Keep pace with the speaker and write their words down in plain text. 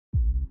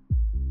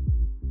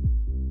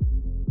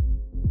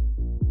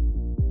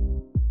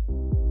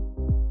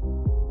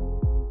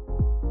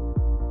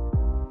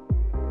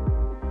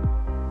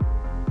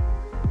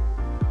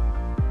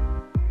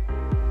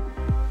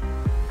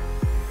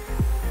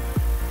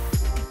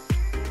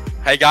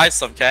Hey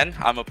guys, I'm Ken.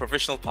 I'm a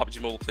professional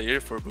PUBG Mobile player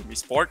for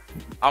Esports.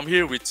 I'm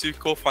here with two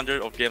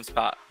co-founders of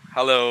GamesPad.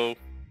 Hello.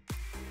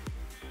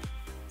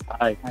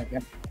 Hi. Hi, yeah.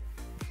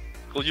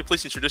 Could you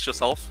please introduce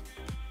yourself?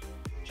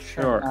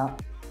 Sure.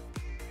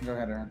 Go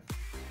ahead, Eran.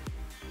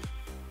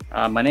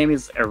 My name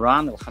is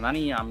Eran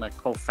Elhanani. I'm a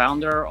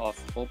co-founder of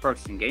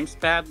Esports and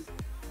GamesPad.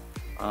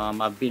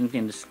 I've been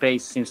in the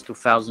space since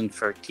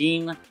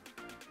 2013,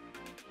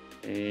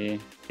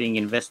 being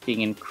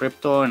investing in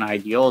crypto and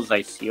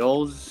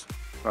ICOs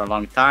for a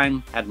long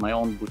time. Had my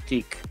own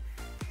boutique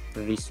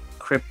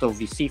crypto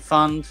VC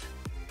fund,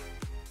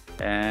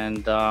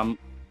 and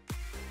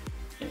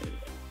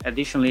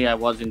additionally, I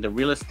was in the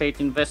real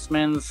estate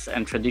investments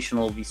and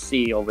traditional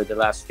VC over the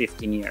last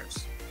 15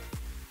 years.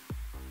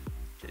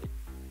 Okay,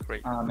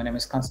 great. My name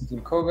is Constantin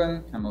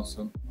Kogan. I'm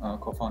also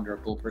co-founder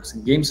of Esports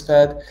and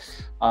GamesPad.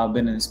 I've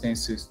been in the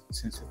space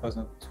since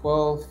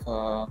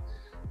 2012.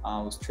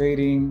 I was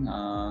trading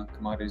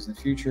commodities and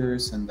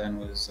futures, and then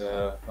was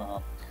a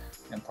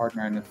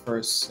partner in the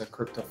first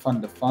crypto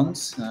fund of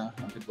funds,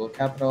 Digital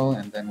Capital,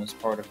 and then was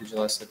part of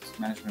digital asset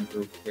management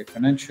group Wake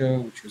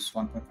Financial, which was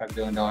 $1.5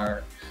 billion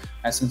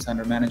assets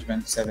under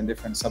management, 7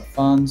 different sub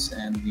funds,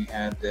 and we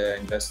had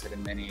invested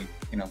in many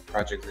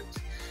projects that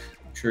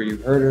I'm sure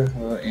you've heard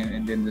of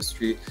in the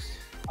industry.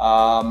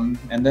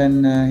 And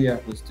then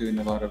was doing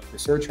a lot of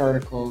research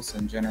articles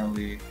and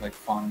generally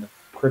fond of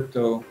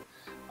crypto.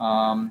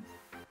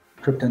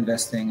 Crypto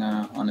investing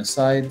on the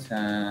side,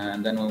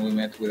 and then when we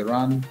met with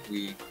Eran,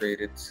 we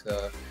created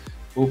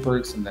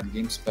Esports and then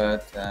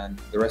GamesPad, and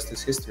the rest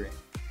is history.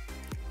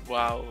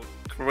 Wow,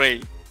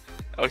 great.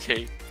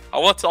 Okay, I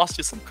want to ask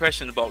you some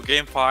questions about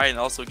GameFi and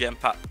also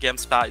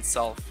GamesPad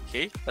itself.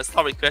 Okay, let's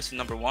start with question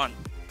number 1.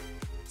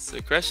 So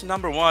question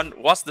number 1,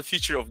 what's the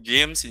future of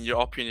games in your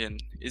opinion?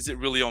 Is it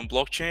really on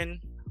blockchain?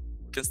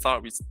 We can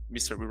start with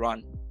Mr.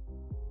 Eran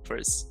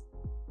first.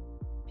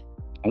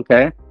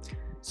 Okay,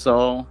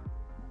 so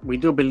we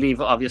do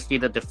believe, obviously,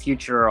 that the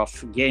future of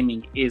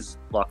gaming is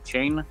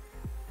blockchain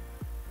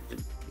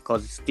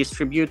because it's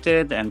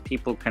distributed and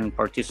people can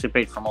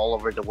participate from all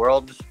over the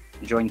world,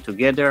 join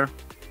together.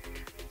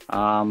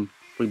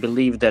 We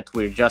believe that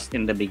we're just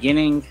in the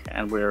beginning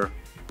and we're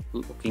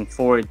looking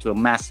forward to a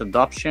mass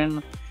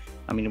adoption.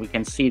 I mean, we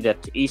can see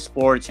that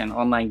esports and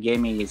online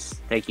gaming is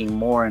taking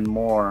more and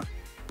more,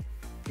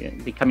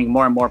 becoming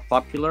more and more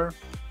popular.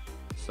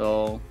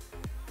 So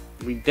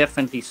we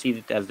definitely see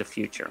it as the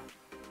future,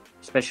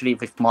 especially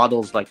with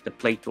models like the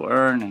play to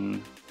earn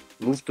and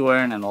move to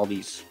earn and all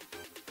these.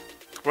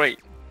 Great.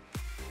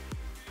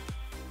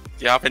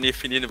 Do you have any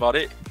opinion about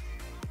it,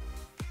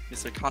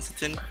 Mr.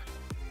 Constantin?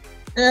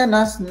 Yeah,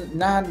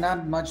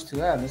 not much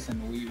to add.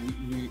 Listen, we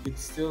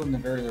it's still in the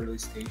very early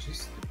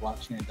stages. The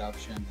blockchain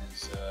adoption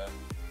is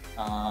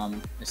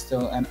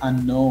still an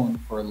unknown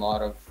for a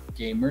lot of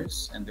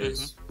gamers, and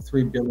there's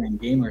 3 billion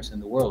gamers in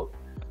the world.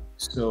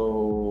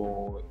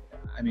 So,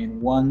 I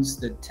mean, once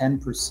the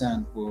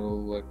 10%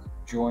 will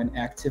join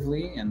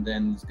actively, and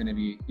then it's going to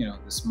be,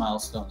 this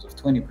milestones of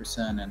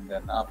 20% and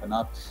then up and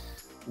up,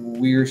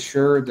 we're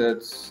sure that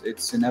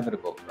it's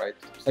inevitable, right?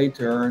 Play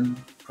to earn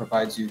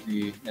provides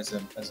you as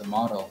a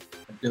model,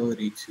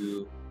 ability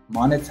to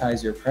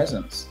monetize your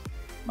presence.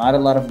 Not a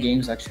lot of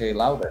games actually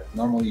allow that.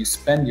 Normally you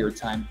spend your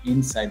time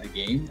inside the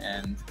game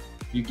and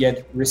you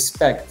get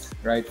respect,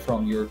 right,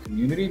 from your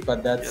community,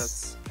 but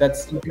that's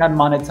you cannot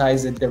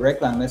monetize it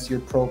directly unless you're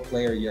a pro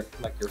player,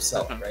 like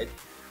yourself, right?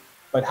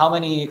 But how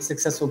many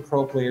successful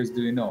pro players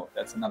do you know?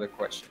 That's another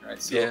question, right?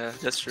 So, yeah,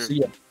 that's true.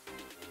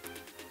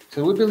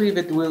 So we believe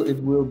it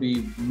will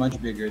be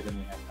much bigger than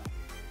we have now.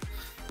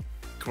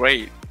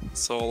 Great.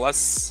 So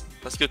let's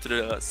go to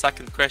the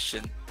second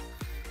question.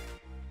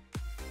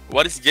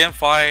 What is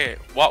GameFi?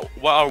 What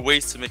are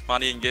ways to make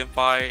money in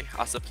GameFi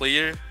as a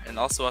player and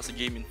also as a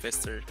game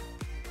investor?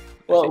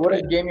 Well, what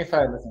is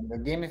GameFi? Listen, the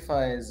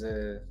GameFi is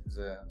a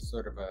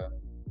sort of a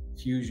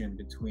fusion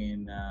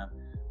between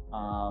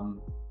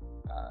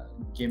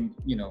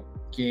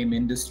game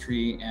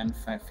industry and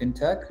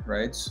fintech,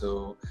 right?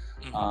 So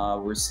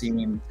we're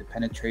seeing the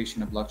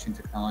penetration of blockchain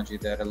technology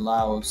that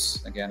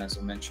allows, again, as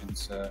I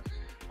mentioned,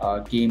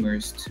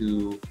 gamers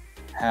to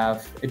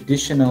have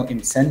additional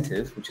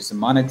incentive, which is a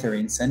monetary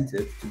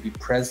incentive, to be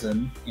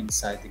present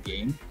inside the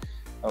game.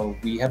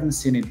 We haven't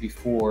seen it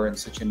before in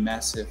such a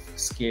massive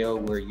scale,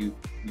 where you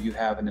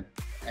have an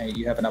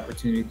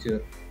opportunity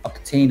to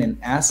obtain an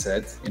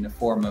asset in the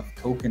form of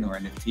token or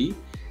NFT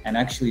and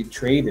actually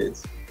trade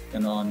it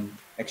on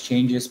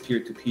exchanges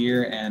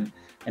peer-to-peer and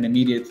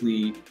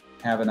immediately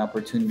have an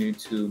opportunity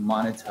to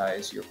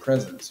monetize your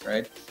presence,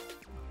 right?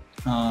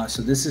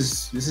 So this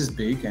is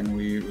big, and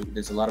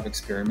there's a lot of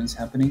experiments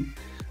happening.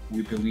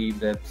 We believe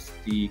that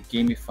the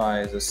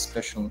GameFi as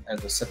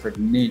a separate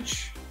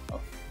niche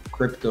of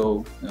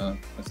crypto,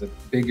 as a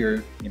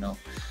bigger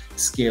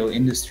scale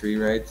industry,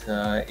 right,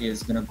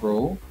 is going to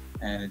grow,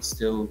 and it's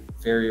still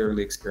very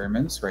early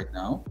experiments right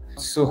now.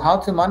 So how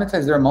to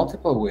monetize? There are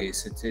multiple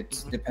ways.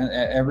 It's depend.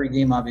 Every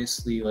game,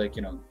 obviously, you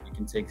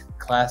can take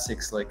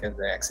classics like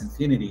the X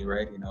Infinity,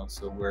 right?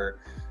 So where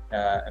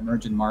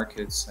emerging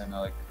markets and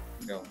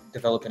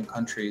developing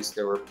countries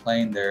that were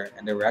playing there,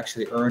 and they were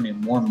actually earning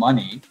more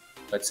money.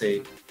 Let's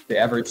say the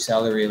average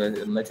salary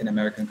in Latin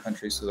American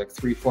countries, so like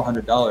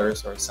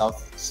 $300-400, or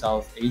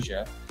South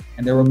Asia,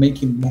 and they were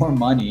making more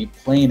money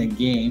playing a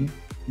game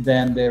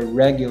than their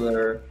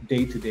regular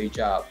day-to-day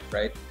job,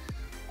 right?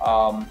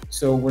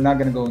 So we're not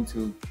going to go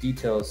into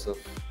details of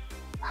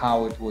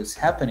how it was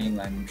happening.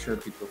 I'm sure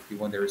people, if you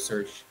want their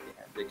research,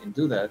 they can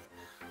do that.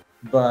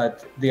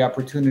 But the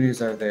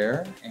opportunities are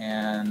there,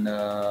 and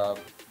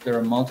there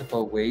are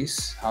multiple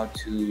ways how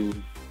to,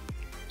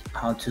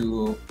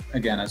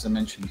 again, as I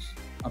mentioned,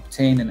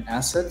 obtain an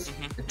asset,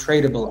 a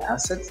tradable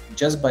asset,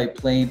 just by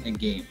playing a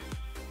game.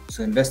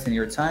 So invest in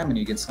your time, and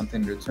you get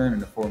something in return in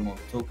the form of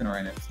a token or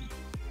NFT.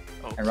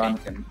 Okay. Eran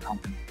can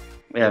comment.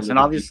 Yes, and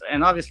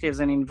obviously, as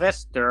an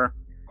investor,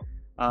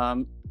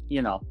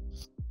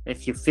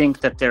 if you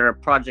think that their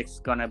project's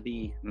gonna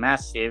be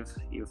massive,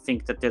 you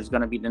think that there's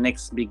gonna be the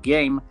next big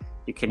game,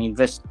 you can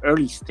invest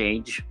early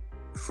stage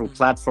through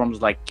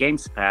platforms like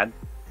GamesPad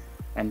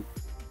and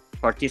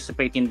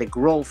participate in the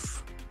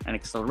growth and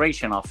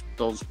acceleration of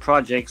those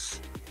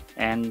projects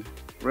and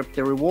reap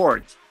the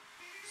reward.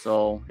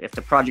 So if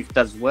the project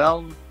does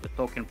well, the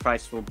token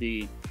price will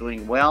be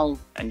doing well,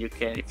 and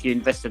if you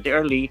invested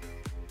early,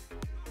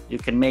 you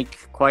can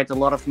make quite a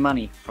lot of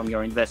money from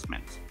your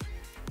investment.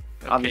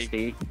 Okay.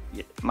 Obviously,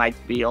 it might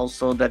be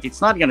also that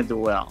it's not going to do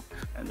well,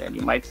 and then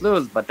you might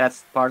lose, but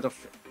that's part of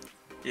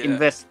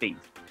investing.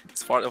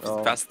 It's part of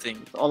investing.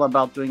 It's all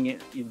about doing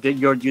it. You did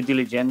your due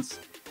diligence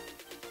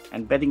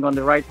and betting on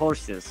the right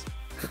horses.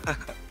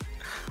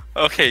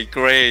 Okay,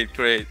 great.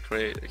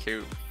 Okay,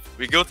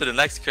 we go to the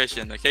next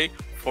question. Okay,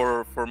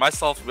 for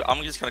myself,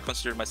 I'm just gonna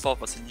consider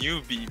myself as a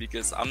newbie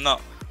because I'm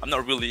not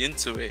really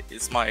into it.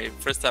 It's my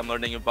first time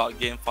learning about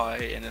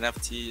GameFi and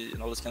NFT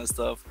and all this kind of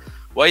stuff.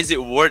 Why is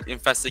it worth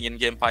investing in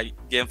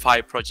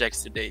GameFi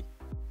projects today?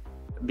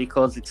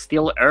 Because it's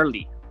still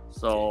early,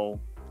 so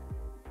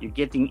you're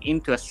getting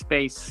into a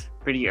space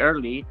pretty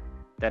early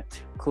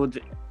that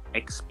could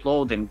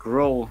explode and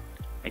grow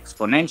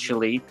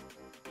exponentially.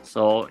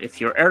 So if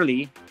you're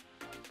early,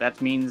 that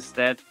means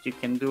that you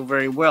can do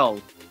very well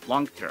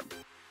long term.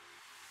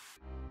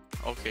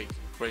 Okay,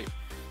 great.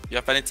 You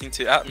have anything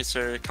to add,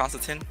 Mr.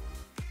 Constantin?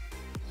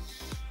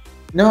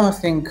 No, I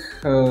think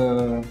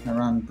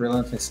Eran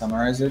brilliantly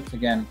summarized it.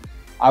 Again,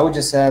 I would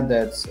just add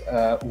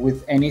that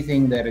with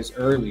anything that is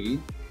early,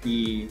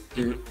 the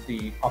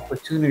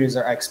opportunities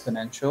are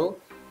exponential,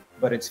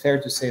 but it's fair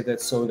to say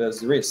that so does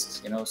the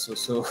risks. You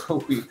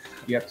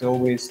have to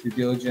always due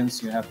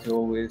diligence. You have to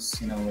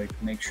always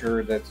make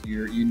sure that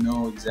you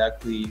know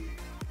exactly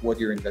what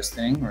you're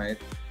investing in, right?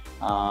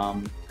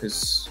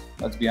 Because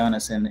let's be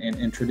honest,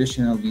 in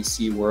traditional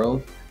VC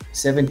world,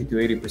 70 to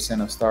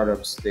 80% of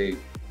startups they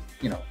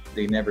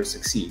never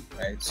succeed,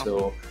 right?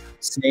 So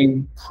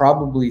same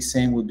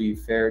would be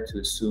fair to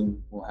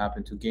assume will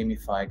happen to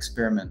gamify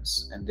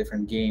experiments and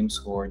different games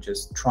who are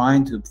just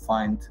trying to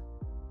find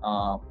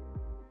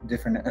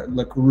different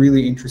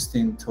really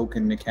interesting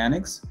token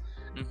mechanics,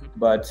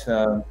 but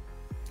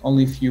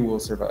only few will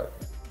survive.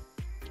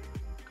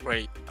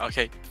 Great.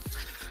 Okay,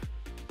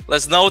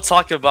 let's now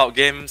talk about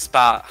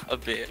GamesPad a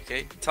bit.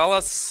 Okay, tell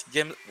us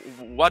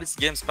what is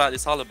GamesPad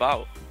is all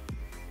about.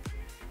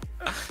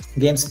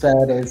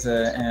 GamesPad is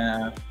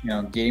a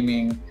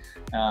gaming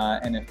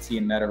NFT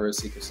and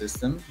metaverse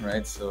ecosystem,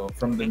 right? So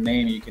from the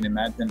name, you can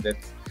imagine that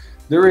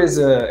there is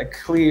a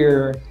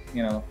clear,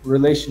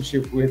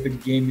 relationship with the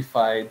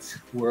gamified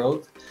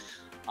world.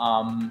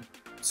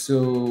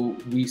 So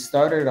we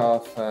started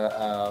off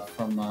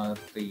from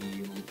the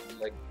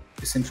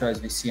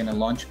decentralized VC and a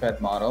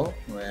launchpad model,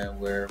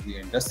 where we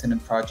invested in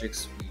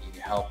projects. We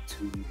help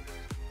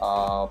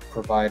to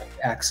provide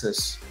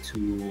access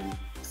to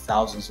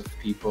thousands of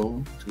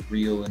people, to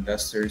real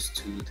investors,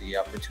 to the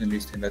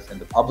opportunities to invest in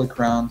the public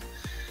round.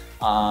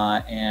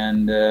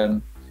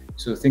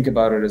 So think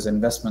about it as an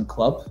investment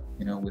club,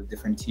 with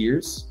different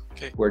tiers,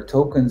 where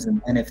tokens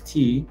and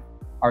NFT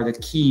are the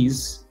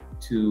keys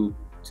to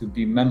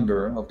be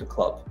member of the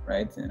club,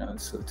 right?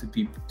 So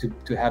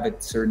to have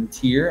a certain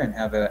tier and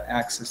have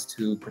access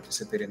to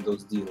participate in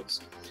those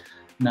deals.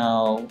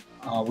 Now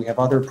we have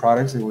other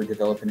products that we're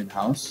developing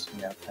in-house.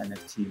 We have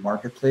NFT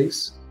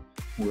marketplace,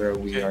 where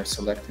we are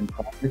selecting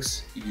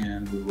projects,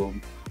 and we will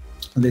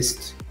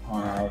list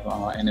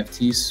our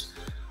NFTs,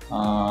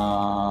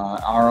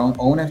 our own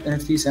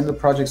NFTs, and the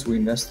projects we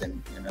invest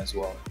in as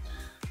well.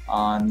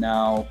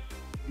 Now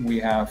we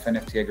have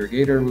NFT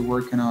aggregator we're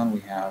working on.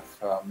 We have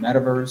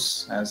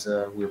metaverse, as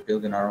we're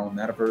building our own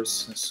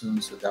metaverse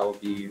soon, so that will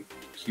be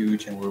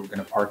huge, and we're going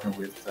to partner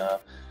with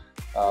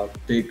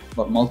big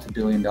but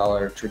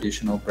multi-billion-dollar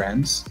traditional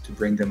brands to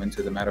bring them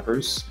into the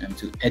metaverse and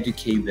to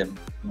educate them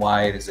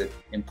why it is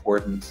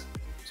important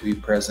to be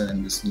present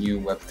in this new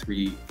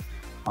Web3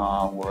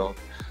 world.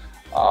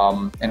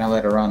 And I'll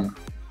let Eran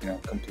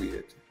complete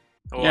it.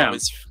 Oh, yeah.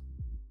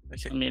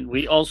 Okay. I mean,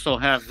 we also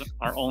have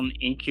our own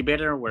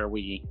incubator where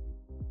we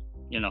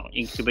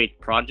incubate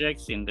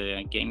projects in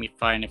the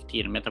gamify,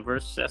 NFT, and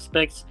metaverse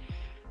aspects.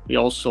 We're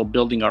also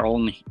building our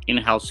own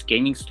in-house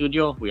gaming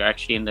studio. We're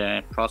actually in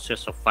the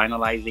process of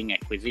finalizing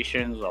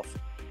acquisitions of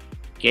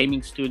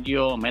gaming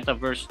studio,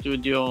 metaverse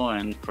studio,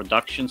 and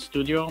production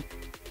studio.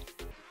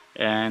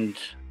 And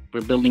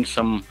we're building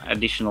some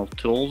additional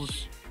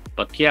tools.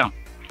 But yeah,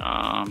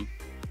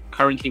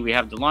 currently we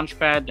have the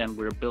Launchpad, and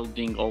we're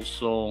building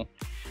also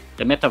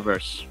the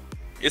metaverse.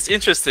 It's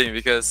interesting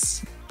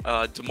because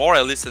the more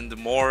I listen, the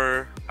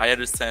more I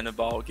understand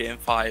about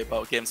GameFi,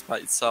 about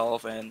GamesPad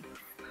itself, and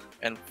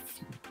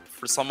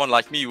for someone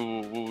like me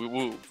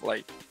who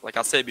like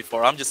I said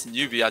before, I'm just a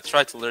newbie. I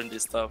try to learn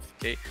this stuff.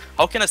 Okay,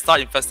 how can I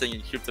start investing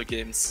in crypto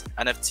games,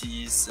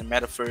 NFTs, and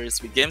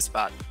metaverse with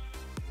GamesPad?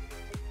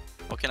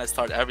 How can I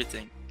start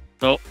everything?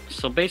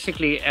 So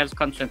basically, as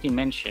Constantin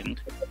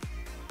mentioned,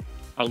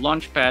 our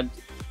Launchpad,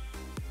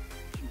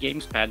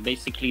 GamesPad,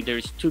 basically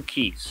there's two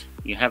keys.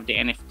 You have the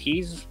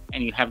NFTs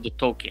and you have the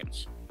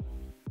tokens.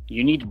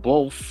 You need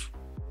both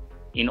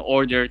in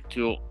order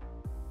to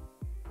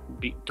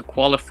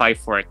qualify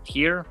for a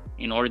tier,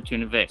 in order to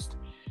invest.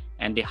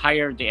 And the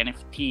higher the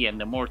NFT and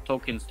the more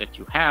tokens that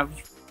you have,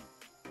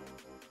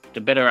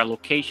 the better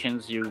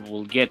allocations you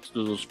will get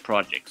to those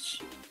projects.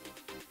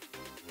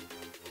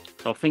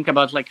 So think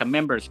about like a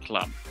members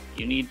club.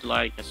 You need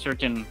like a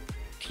certain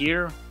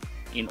tier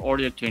in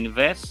order to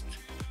invest,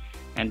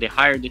 and the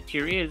higher the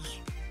tier is,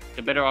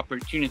 the better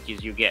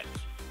opportunities you get.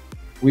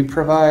 We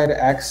provide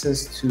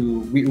access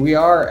to, we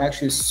are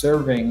actually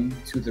serving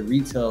to the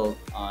retail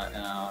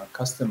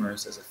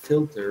customers as a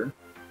filter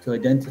to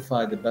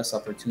identify the best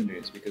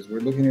opportunities, because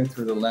we're looking at it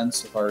through the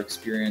lens of our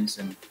experience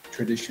in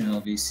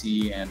traditional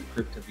VC and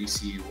crypto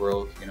VC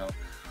world, you know,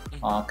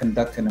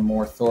 conducting a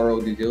more thorough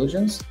due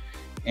diligence.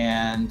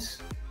 And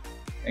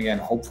again,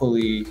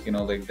 hopefully, you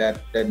know, like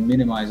that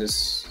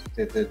minimizes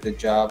the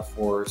job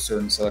for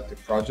certain selected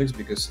projects,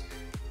 because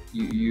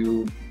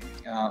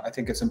I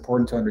think it's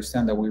important to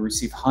understand that we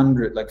receive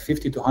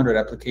 50 to 100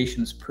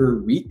 applications per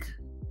week,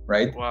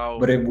 right? Wow.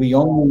 But if we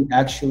only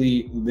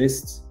actually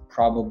list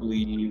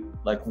probably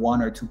like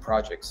 1 or 2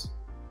 projects.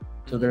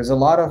 So there's a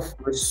lot of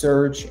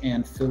research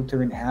and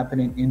filtering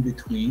happening in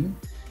between.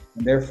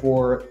 And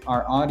therefore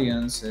our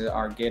audience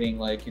are getting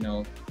like, you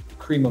know,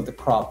 cream of the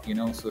crop, you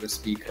know, so to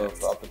speak, of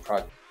the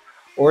project.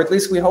 Or at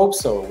least we hope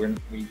so.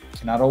 We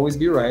cannot always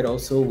be right.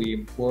 Also, we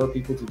implore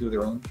people to do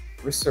their own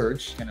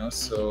research, you know,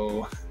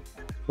 so,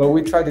 but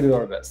we try to do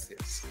our best,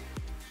 yes.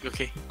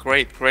 Okay,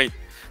 great.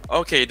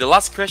 Okay, the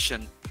last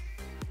question.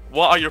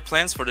 What are your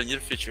plans for the near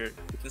future?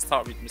 We can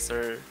start with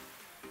Mr.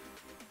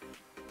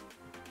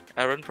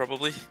 Eran,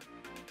 probably.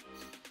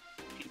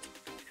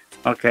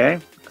 Okay,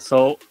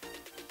 so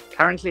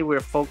currently we're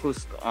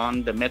focused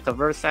on the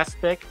metaverse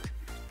aspect.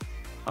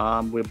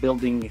 We're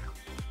building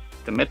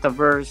the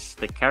metaverse,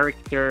 the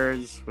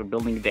characters, we're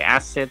building the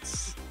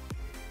assets.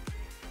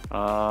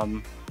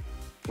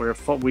 We're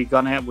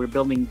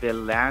building the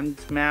land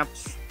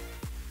maps.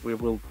 We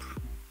will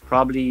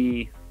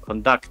probably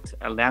conduct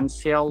a land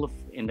sale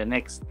in the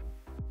next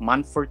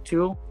month or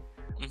two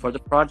for the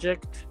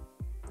project.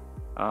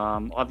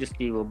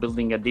 Obviously, we're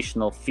building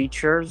additional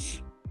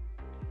features.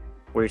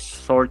 We're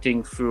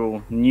sorting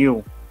through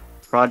new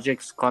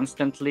projects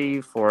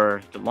constantly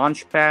for the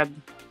Launchpad.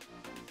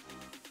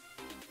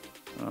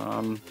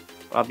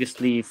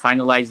 Obviously,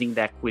 finalizing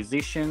the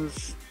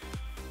acquisitions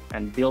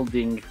and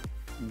building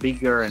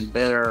bigger and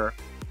better,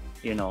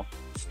 you know,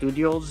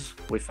 studios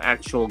with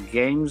actual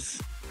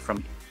games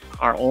from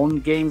our own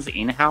games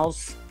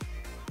in-house,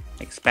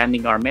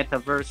 expanding our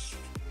metaverse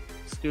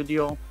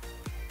studio,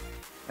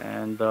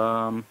 and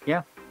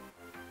yeah,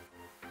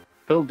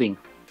 building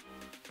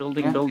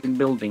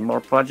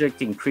more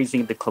projects,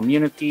 increasing the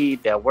community,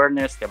 the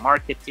awareness, the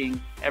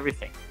marketing,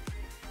 everything.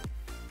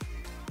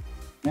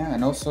 Yeah,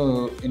 and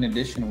also in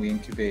addition, we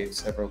incubate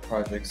several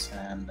projects,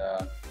 and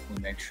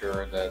we make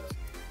sure that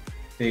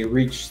they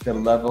reach the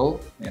level,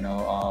 you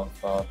know,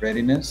 of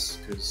readiness,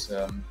 because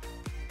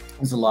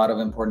there's a lot of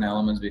important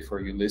elements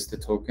before you list the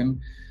token.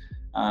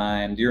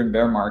 And during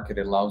bear market,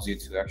 it allows you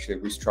to actually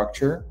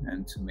restructure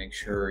and to make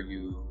sure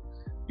you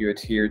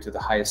adhere to the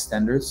highest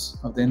standards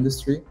of the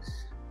industry.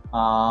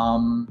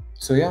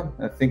 So yeah,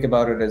 think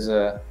about it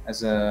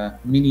as a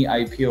mini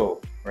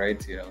IPO,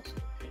 right? You know,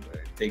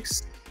 it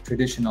takes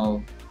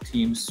traditional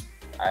teams,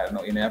 I don't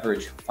know, in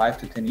average 5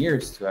 to 10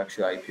 years to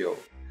actually IPO.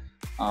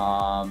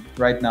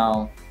 Right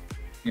now,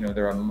 you know,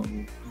 there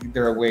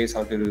are ways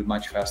how to do it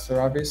much faster,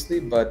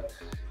 obviously, but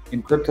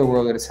in crypto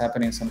world, it is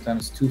happening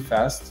sometimes too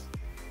fast.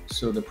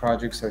 So the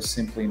projects are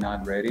simply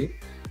not ready.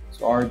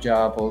 So our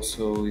job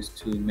also is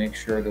to make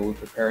sure that we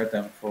prepare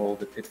them for all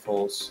the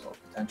pitfalls or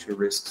potential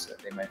risks that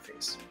they might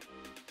face.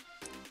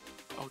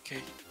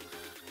 Okay,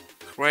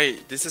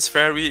 great. This is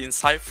very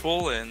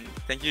insightful, and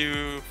thank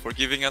you for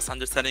giving us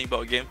understanding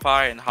about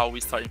GameFi and how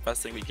we start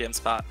investing with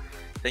GamesPad.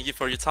 Thank you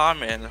for your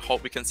time, and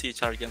hope we can see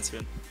each other again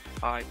soon.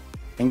 Bye.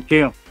 Thank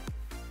you.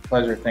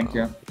 Pleasure. Thank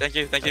you. Thank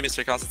you,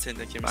 Mr. Constantin.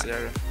 Thank you, Mr.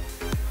 Eran.